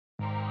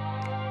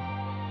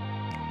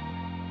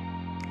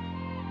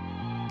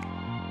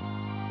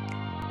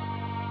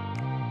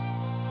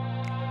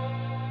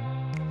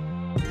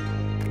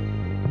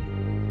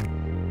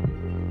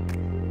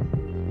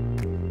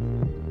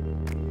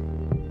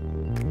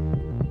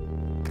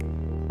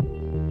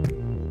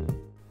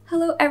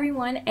Hello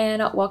everyone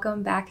and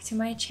welcome back to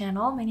my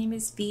channel. My name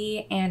is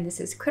V and this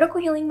is Critical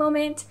Healing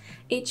Moment,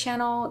 a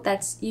channel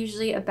that's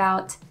usually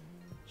about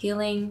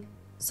healing,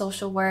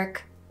 social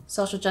work,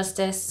 social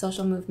justice,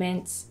 social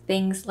movements,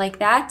 things like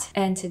that.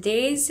 And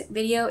today's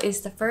video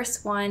is the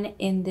first one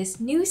in this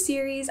new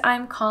series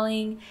I'm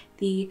calling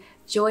the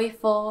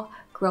Joyful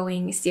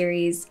Growing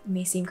series. It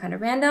may seem kind of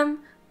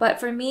random, but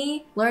for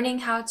me, learning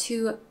how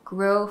to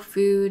grow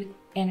food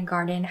and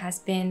garden has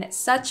been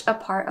such a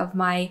part of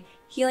my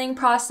healing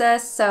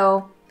process,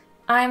 so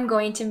I'm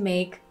going to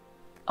make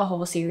a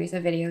whole series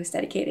of videos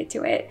dedicated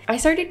to it. I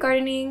started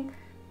gardening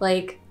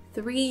like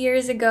 3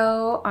 years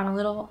ago on a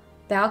little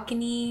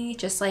balcony,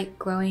 just like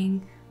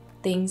growing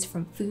things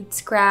from food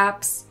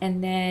scraps,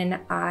 and then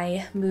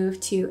I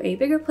moved to a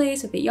bigger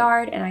place with a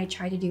yard and I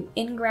tried to do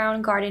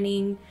in-ground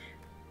gardening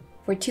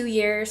for 2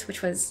 years,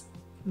 which was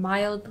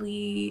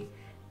mildly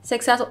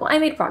successful. Well, I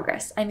made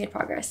progress.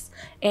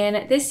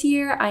 And this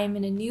year I am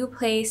in a new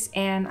place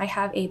and I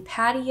have a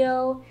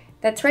patio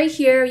that's right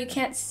here. You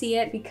can't see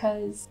it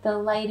because the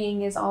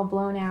lighting is all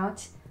blown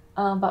out.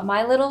 But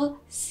my little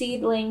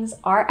seedlings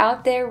are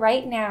out there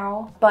right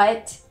now,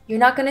 but you're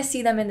not gonna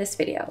see them in this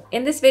video.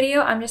 In this video,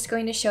 I'm just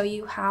going to show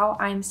you how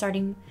I'm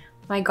starting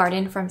my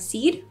garden from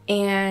seed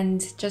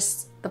and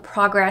just the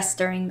progress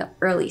during the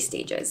early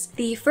stages.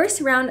 The first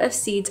round of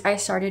seeds I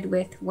started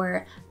with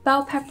were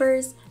bell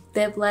peppers,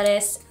 Bib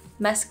lettuce,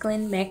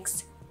 mesclun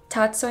mix,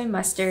 tatsoi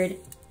mustard,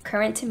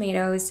 currant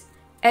tomatoes,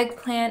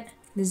 eggplant,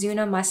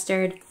 Mizuna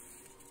mustard,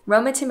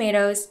 Roma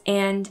tomatoes,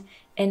 and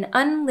an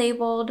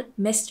unlabeled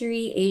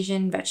mystery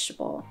Asian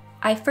vegetable.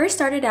 I first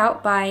started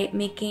out by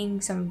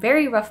making some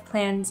very rough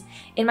plans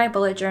in my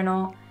bullet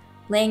journal,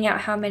 laying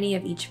out how many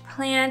of each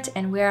plant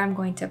and where I'm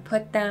going to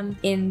put them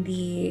in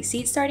the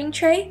seed starting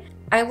tray.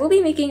 I will be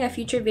making a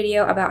future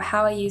video about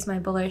how I use my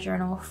bullet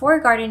journal for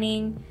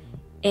gardening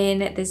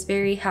in this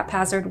very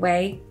haphazard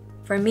way.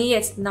 For me,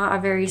 it's not a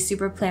very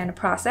super planned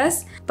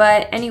process,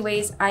 but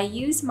anyways, I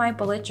use my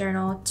bullet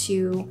journal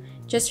to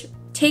just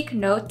take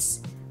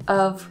notes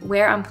of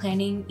where I'm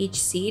planting each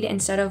seed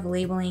instead of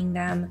labeling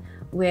them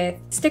with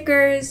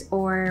stickers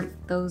or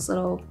those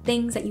little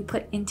things that you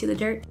put into the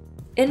dirt.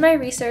 In my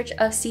research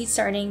of seed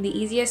starting, the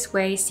easiest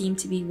way seemed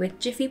to be with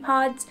Jiffy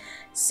Pods,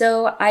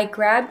 so I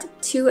grabbed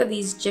 2 of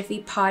these Jiffy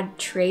Pod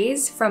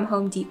trays from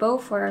Home Depot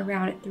for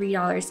around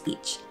 $3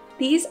 each.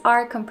 These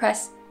are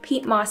compressed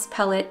peat moss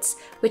pellets,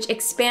 which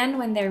expand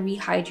when they're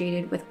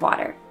rehydrated with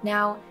water.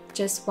 Now,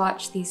 just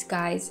watch these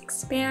guys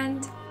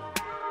expand.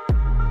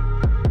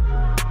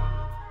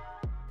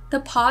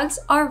 The pods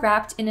are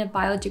wrapped in a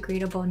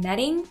biodegradable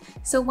netting,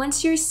 so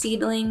once your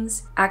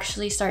seedlings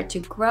actually start to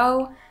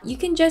grow, you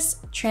can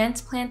just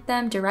transplant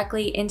them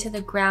directly into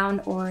the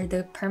ground or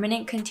the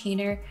permanent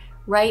container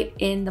right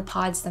in the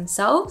pods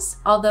themselves.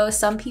 Although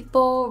some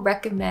people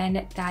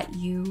recommend that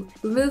you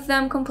remove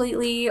them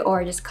completely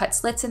or just cut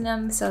slits in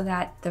them so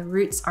that the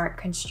roots aren't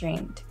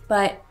constrained.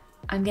 But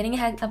I'm getting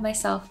ahead of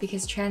myself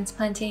because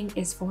transplanting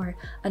is for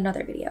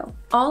another video.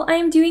 All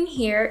I'm doing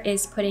here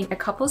is putting a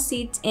couple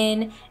seeds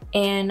in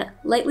and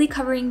lightly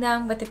covering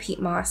them with the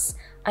peat moss.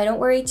 I don't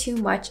worry too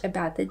much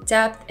about the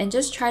depth and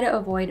just try to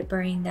avoid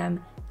burying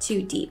them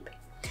too deep.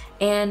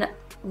 And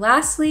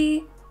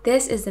lastly,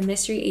 this is the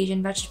mystery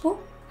Asian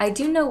vegetable. I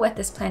do know what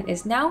this plant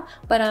is now,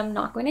 but I'm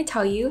not going to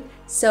tell you,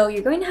 so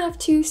you're going to have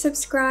to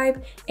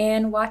subscribe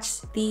and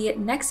watch the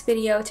next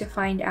video to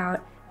find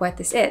out what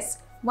this is.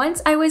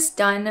 Once I was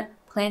done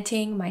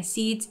planting my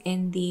seeds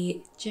in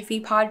the Jiffy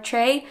Pod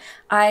tray,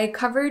 I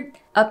covered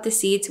up the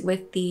seeds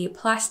with the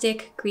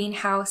plastic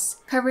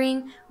greenhouse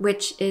covering,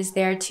 which is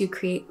there to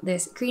create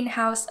this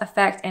greenhouse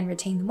effect and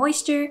retain the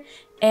moisture,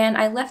 and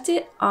I left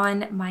it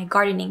on my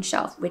gardening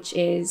shelf, which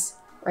is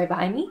right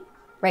behind me,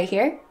 right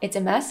here. It's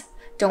a mess.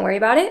 Don't worry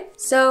about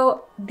it.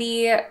 So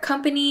the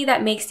company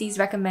that makes these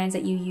recommends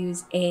that you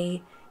use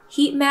a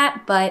heat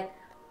mat, but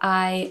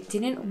I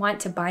didn't want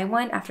to buy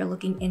one after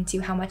looking into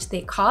how much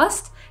they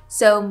cost.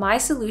 So my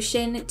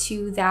solution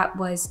to that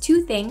was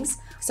 2 things.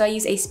 So I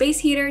use a space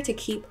heater to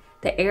keep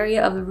the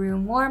area of the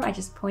room warm. I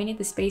just pointed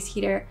the space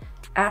heater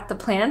at the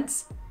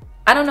plants.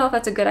 I don't know if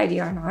that's a good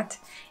idea or not.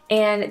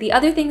 And the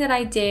other thing that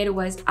I did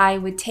was I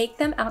would take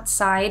them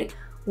outside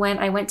when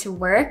I went to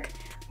work,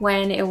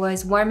 when it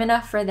was warm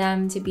enough for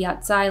them to be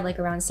outside, like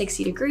around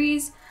 60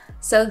 degrees,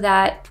 so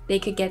that they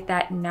could get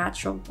that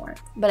natural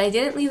warmth. But I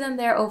didn't leave them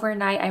there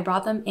overnight. I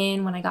brought them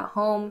in when I got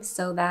home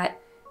so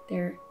that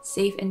they're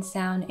safe and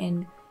sound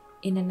and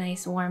in a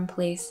nice warm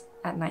place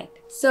at night.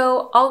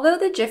 So although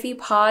the Jiffy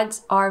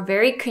Pods are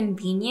very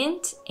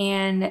convenient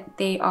and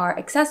they are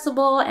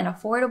accessible and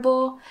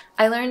affordable,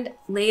 I learned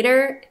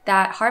later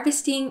that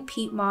harvesting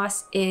peat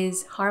moss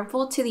is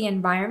harmful to the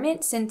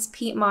environment since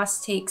peat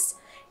moss takes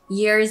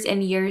years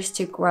and years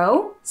to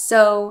grow.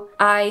 So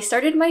I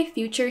started my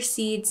future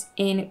seeds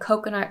in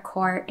coconut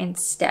coir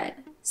instead.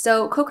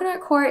 So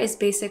coconut coir is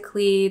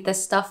basically the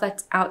stuff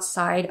that's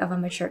outside of a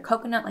mature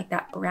coconut, like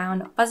that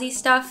brown fuzzy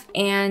stuff.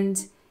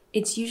 And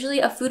it's usually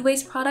a food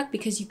waste product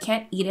because you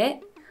can't eat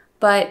it,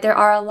 but there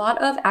are a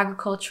lot of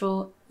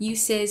agricultural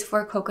uses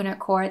for coconut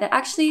coir that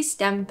actually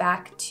stem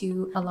back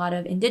to a lot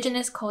of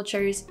indigenous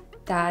cultures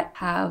that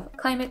have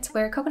climates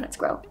where coconuts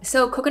grow.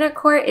 So coconut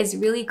coir is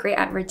really great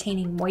at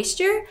retaining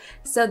moisture,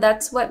 so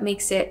that's what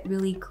makes it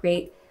really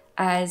great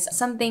as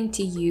something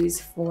to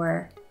use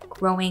for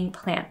growing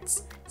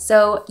plants.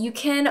 So you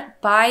can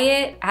buy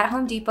it at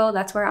Home Depot.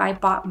 That's where I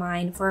bought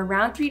mine for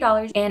around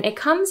 $3, and it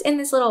comes in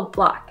this little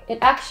block. It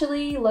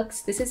actually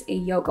looks, this is a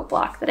yoga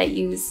block that I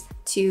use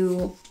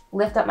to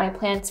lift up my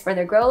plants for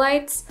their grow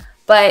lights,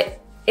 but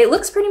it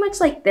looks pretty much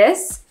like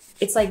this.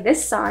 It's like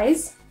this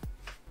size,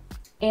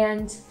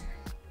 and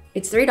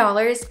it's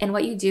 $3, and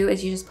what you do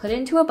is you just put it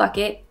into a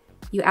bucket,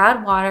 you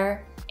add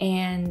water,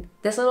 and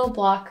this little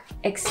block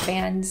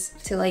expands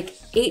to like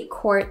 8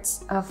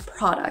 quarts of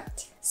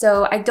product.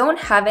 So I don't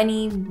have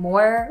any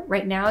more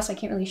right now, so I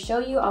can't really show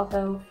you,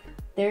 although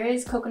there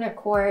is coconut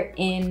coir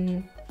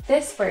in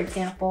this, for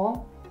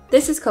example.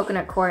 This is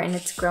coconut coir and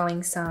it's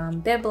growing some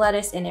bib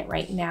lettuce in it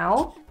right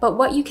now. But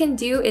what you can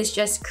do is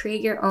just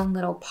create your own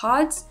little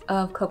pods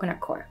of coconut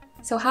coir.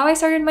 So how I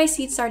started my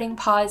seed starting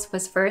pods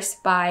was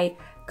first by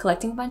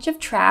collecting a bunch of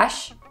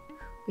trash,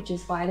 which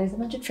is why there's a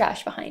bunch of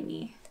trash behind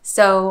me.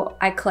 So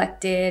I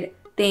collected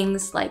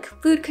things like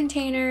food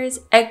containers,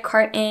 egg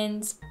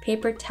cartons,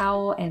 paper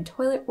towel, and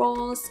toilet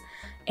rolls.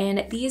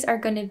 And these are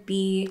gonna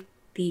be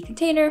the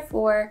container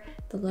for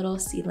the little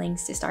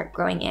seedlings to start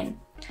growing in.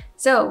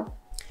 So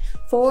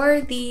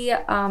for the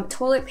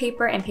toilet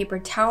paper and paper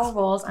towel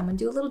rolls, I'm gonna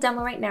do a little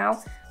demo right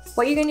now.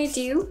 What you're gonna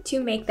do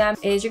to make them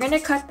is you're gonna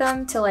cut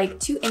them to like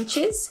 2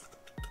 inches.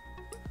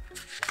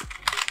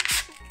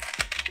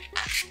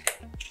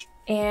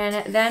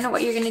 And then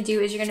what you're gonna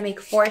do is you're gonna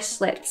make 4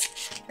 slits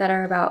that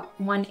are about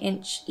 1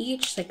 inch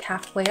each, like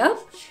halfway up.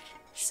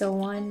 So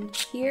 1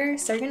 here.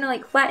 So you're gonna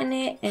like flatten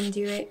it and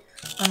do it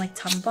on like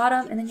top and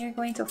bottom, and then you're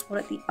going to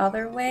fold it the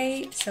other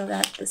way so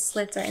that the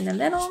slits are in the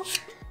middle.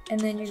 And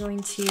then you're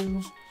going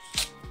to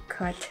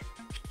cut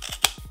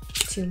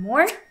 2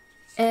 more.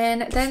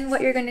 And then what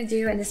you're gonna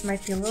do, and this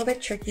might be a little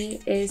bit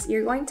tricky, is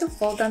you're going to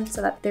fold them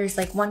so that there's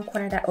like 1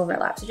 corner that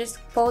overlaps. So just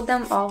fold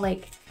them all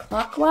like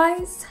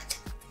clockwise.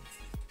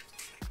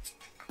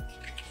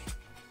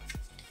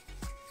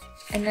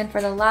 And then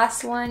for the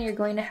last one, you're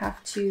going to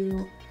have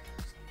to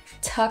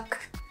tuck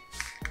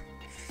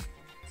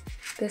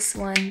this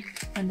one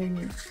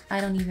underneath.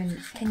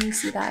 Can you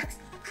see that?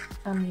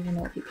 I don't even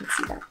know if you can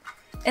see that.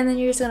 And then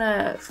you're just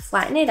gonna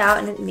flatten it out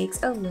and it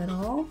makes a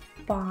little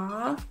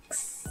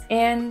box.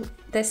 And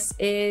this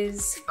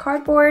is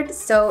cardboard,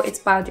 so it's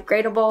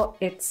biodegradable.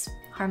 It's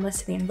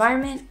harmless to the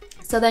environment.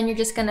 So then you're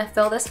just gonna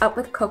fill this up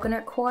with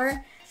coconut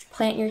coir,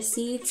 plant your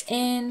seeds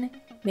in,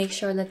 make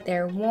sure that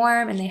they're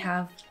warm and they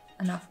have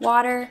enough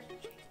water,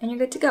 and you're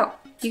good to go.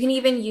 You can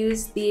even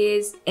use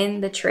these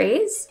in the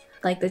trays,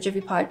 like the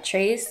Jiffy Pod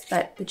trays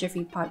that the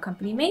Jiffy Pod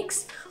company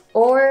makes,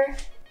 or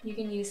you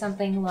can use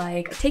something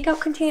like a takeout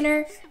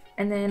container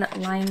and then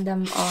line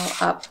them all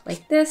up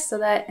like this, so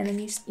that, and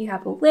then you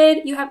have a lid.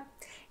 You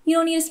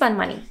don't need to spend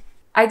money.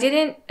 I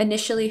didn't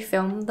initially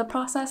film the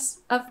process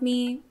of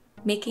me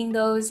making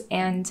those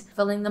and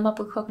filling them up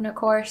with coconut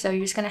coir, so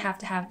you're just gonna have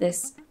to have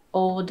this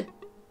old,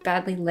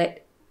 badly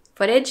lit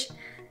footage.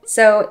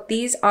 So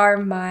these are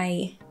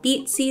my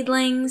beet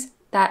seedlings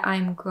that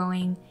I'm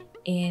growing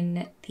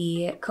in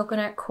the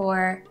coconut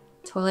coir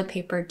toilet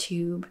paper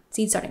tube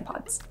seed starting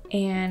pods.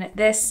 And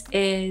this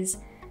is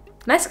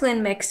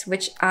mesclun mix,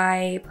 which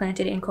I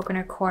planted in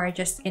coconut coir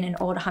just in an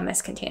old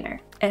hummus container.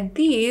 And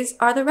these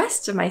are the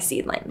rest of my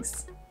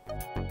seedlings.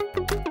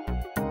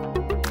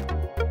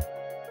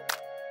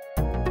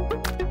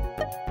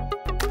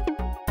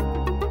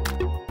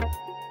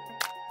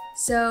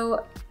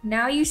 So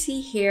now you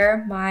see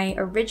here my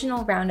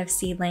original round of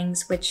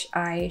seedlings, which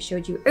I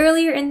showed you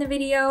earlier in the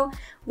video,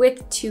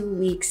 with 2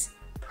 weeks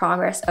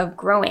progress of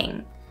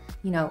growing.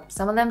 You know,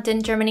 some of them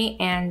didn't germinate,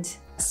 and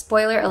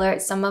spoiler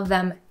alert, some of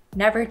them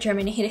never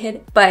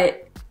germinated,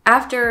 but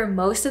after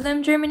most of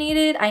them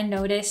germinated, I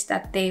noticed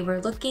that they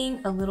were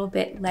looking a little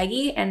bit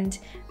leggy. And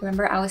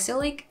remember, I was still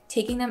like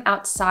taking them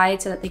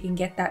outside so that they can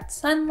get that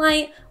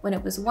sunlight when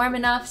it was warm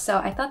enough. So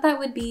I thought that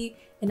would be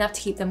enough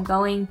to keep them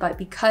going, but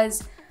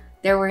because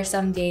there were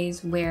some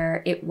days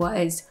where it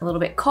was a little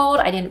bit cold,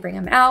 I didn't bring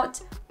them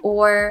out,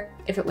 or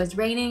if it was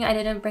raining, I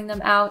didn't bring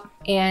them out.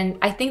 And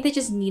I think they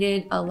just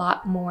needed a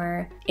lot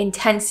more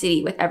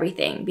intensity with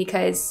everything,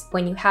 because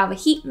when you have a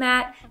heat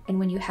mat and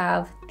when you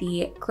have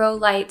the grow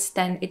lights,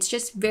 then it's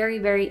just very,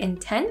 very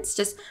intense,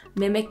 just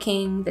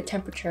mimicking the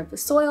temperature of the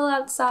soil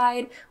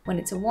outside when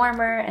it's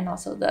warmer, and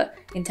also the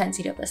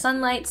intensity of the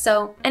sunlight.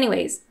 So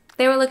anyways,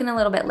 they were looking a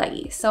little bit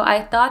leggy. So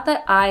I thought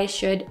that I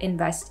should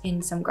invest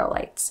in some grow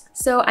lights.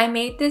 So I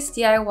made this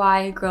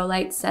DIY grow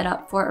light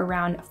setup for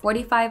around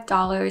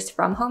 $45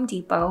 from Home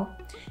Depot.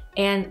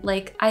 And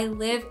like, I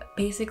live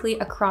basically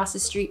across the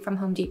street from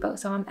Home Depot,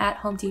 so I'm at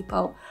Home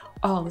Depot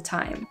all the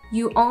time.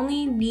 You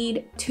only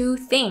need 2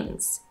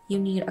 things. You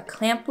need a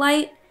clamp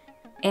light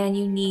and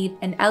you need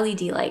an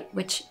LED light,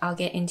 which I'll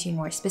get into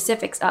more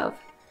specifics of.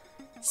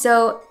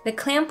 So the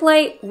clamp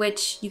light,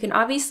 which you can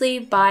obviously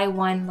buy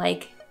one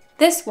like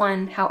This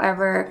one,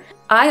 however,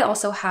 I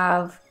also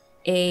have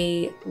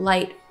a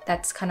light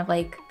that's kind of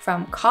like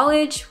from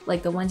college,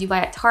 like the ones you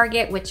buy at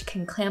Target, which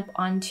can clamp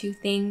onto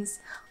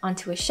things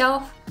onto a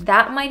shelf.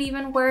 That might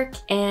even work.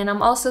 And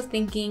I'm also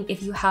thinking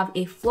if you have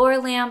a floor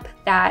lamp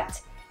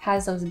that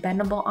has those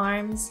bendable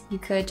arms, you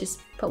could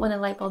just put one of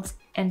the light bulbs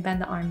and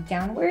bend the arm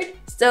downward.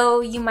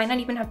 So you might not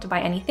even have to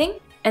buy anything.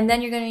 And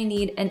then you're going to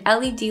need an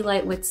LED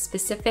light with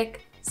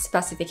specific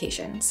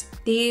specifications.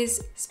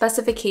 These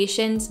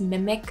specifications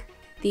mimic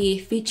the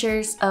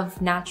features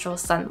of natural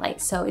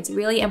sunlight. So it's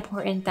really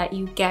important that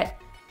you get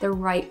the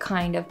right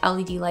kind of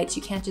LED lights.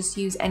 You can't just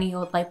use any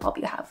old light bulb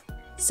you have.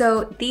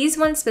 So these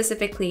ones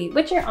specifically,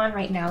 which are on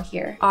right now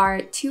here,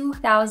 are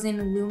 2000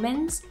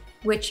 lumens,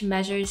 which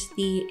measures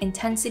the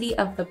intensity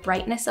of the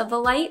brightness of the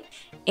light,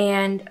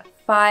 and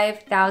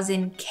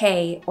 5000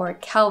 K or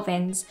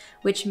kelvins,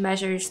 which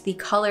measures the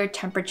color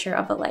temperature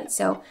of the light.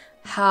 So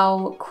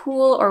how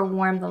cool or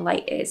warm the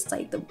light is,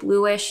 like the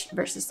bluish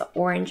versus the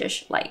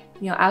orangish light.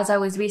 You know, as I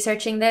was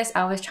researching this,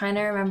 I was trying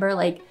to remember,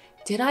 like,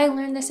 did I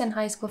learn this in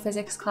high school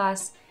physics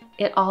class?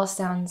 It all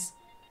sounds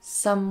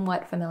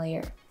somewhat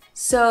familiar.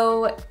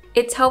 So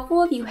it's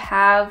helpful if you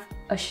have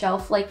a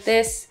shelf like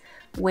this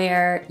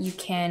where you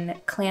can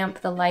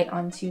clamp the light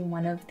onto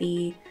one of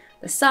the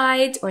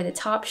sides or the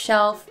top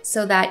shelf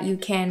so that you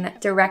can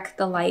direct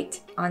the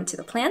light onto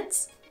the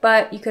plants.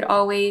 But you could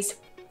always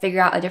figure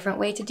out a different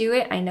way to do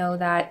it. I know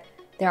that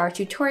there are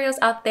tutorials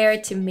out there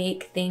to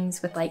make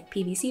things with like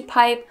PVC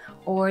pipe,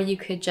 or you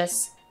could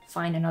just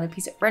find another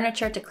piece of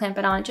furniture to clamp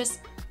it on. Just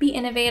be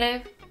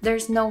innovative.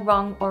 There's no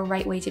wrong or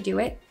right way to do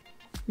it.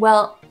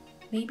 Well,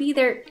 maybe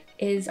there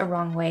is a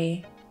wrong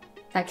way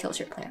that kills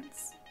your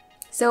plants.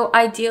 So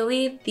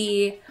ideally,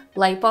 the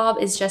light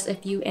bulb is just a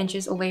few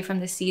inches away from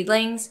the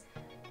seedlings.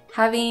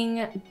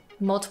 Having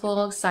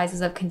multiple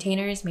sizes of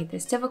containers made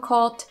this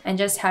difficult, and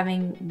just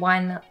having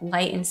one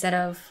light instead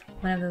of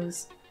one of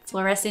those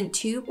fluorescent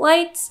tube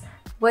lights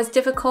was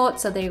difficult,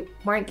 so they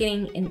weren't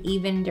getting an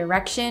even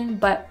direction.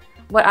 But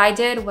what I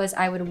did was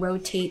I would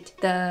rotate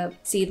the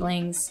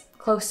seedlings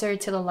closer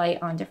to the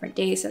light on different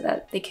days so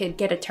that they could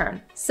get a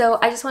turn. So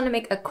I just want to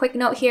make a quick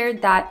note here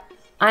that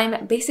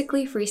I'm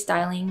basically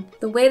freestyling.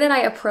 The way that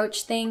I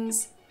approach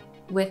things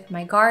with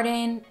my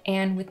garden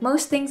and with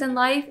most things in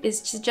life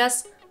is to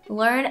just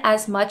learn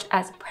as much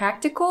as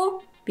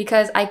practical,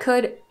 because I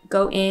could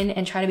go in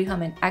and try to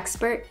become an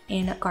expert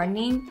in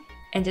gardening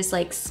and just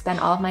like spend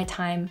all of my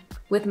time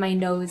with my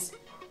nose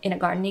in a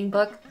gardening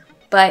book.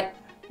 But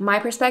my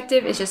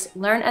perspective is just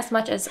learn as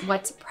much as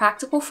what's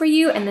practical for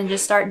you and then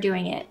just start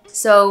doing it.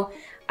 So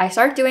I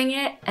start doing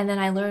it and then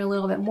I learn a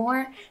little bit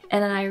more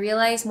and then I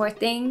realize more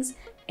things,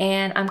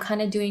 and I'm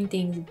kind of doing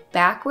things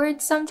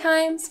backwards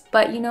sometimes,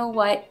 but you know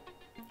what?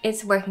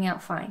 It's working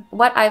out fine.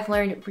 What I've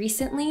learned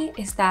recently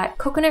is that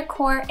coconut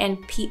coir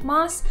and peat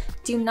moss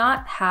do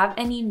not have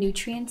any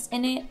nutrients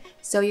in it,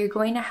 so you're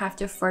going to have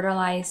to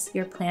fertilize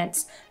your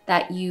plants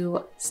that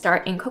you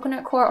start in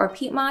coconut coir or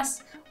peat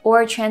moss,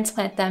 or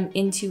transplant them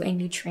into a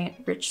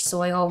nutrient-rich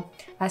soil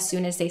as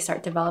soon as they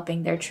start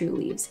developing their true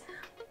leaves.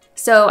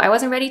 So I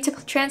wasn't ready to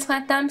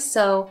transplant them,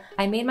 so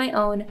I made my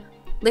own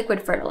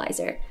liquid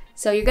fertilizer.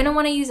 So you're gonna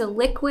wanna use a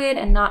liquid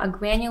and not a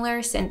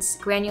granular, since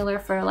granular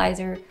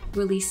fertilizer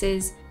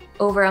releases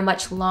over a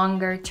much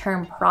longer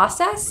term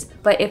process.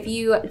 But if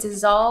you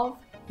dissolve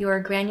your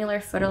granular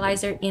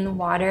fertilizer in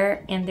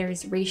water, and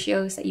there's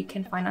ratios that you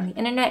can find on the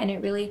internet, and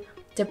it really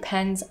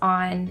depends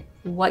on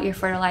what your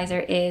fertilizer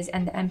is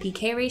and the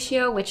NPK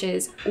ratio, which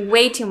is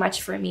way too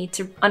much for me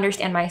to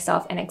understand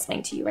myself and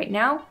explain to you right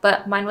now.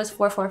 But mine was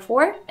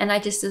 444, and I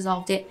just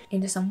dissolved it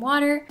into some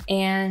water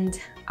and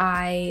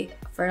I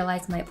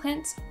fertilize my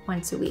plants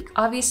once a week.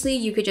 Obviously,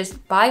 you could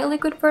just buy a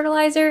liquid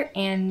fertilizer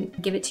and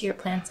give it to your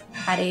plants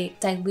at a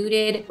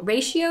diluted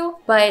ratio,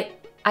 but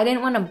I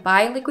didn't want to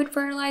buy liquid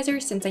fertilizer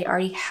since I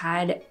already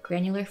had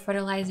granular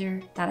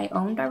fertilizer that I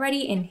owned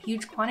already in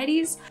huge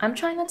quantities. I'm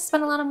trying not to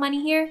spend a lot of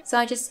money here, so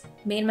I just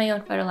made my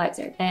own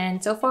fertilizer.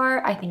 And so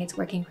far, I think it's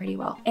working pretty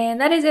well.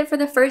 And that is it for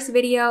the first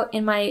video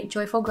in my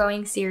Joyful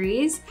Growing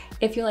series.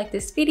 If you like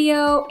this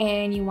video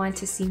and you want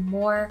to see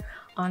more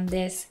on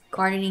this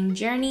gardening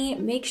journey,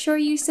 make sure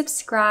you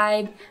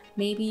subscribe.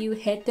 Maybe you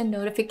hit the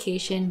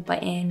notification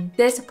button.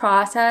 This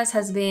process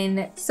has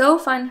been so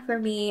fun for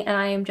me, and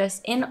I am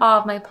just in awe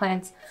of my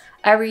plants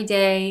every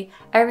day.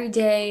 Every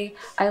day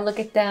I look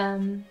at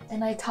them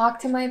and I talk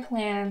to my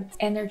plants,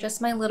 and they're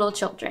just my little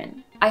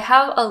children. I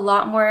have a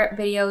lot more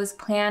videos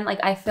planned.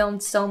 Like, I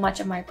filmed so much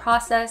of my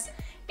process,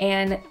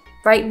 and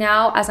right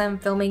now, as I'm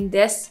filming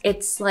this,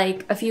 it's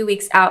like a few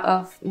weeks out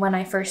of when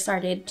I first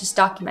started just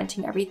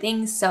documenting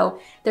everything. So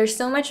there's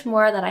so much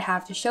more that I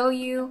have to show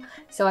you.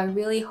 So I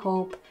really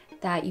hope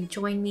that you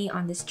join me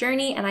on this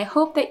journey, and I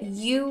hope that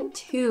you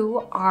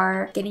too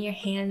are getting your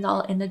hands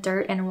all in the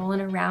dirt and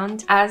rolling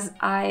around, as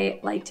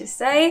I like to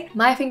say.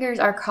 My fingers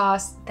are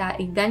crossed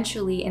that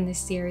eventually in this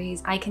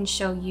series I can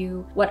show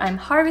you what I'm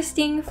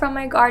harvesting from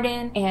my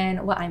garden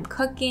and what I'm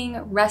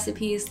cooking,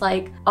 recipes.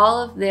 Like,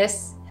 all of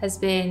this has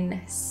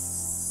been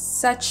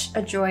such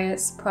a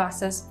joyous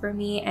process for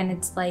me, and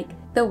it's like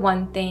the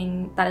one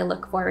thing that I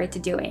look forward to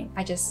doing.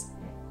 I just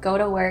go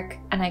to work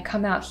and I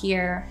come out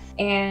here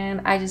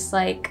and I just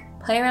like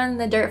play around in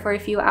the dirt for a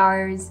few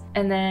hours,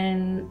 and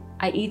then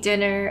I eat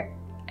dinner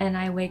and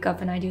I wake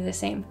up and I do the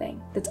same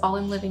thing. That's all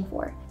I'm living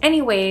for.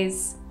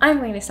 Anyways, I'm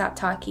going to stop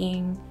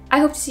talking. I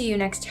hope to see you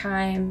next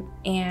time,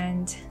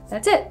 and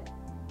that's it.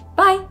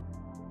 Bye!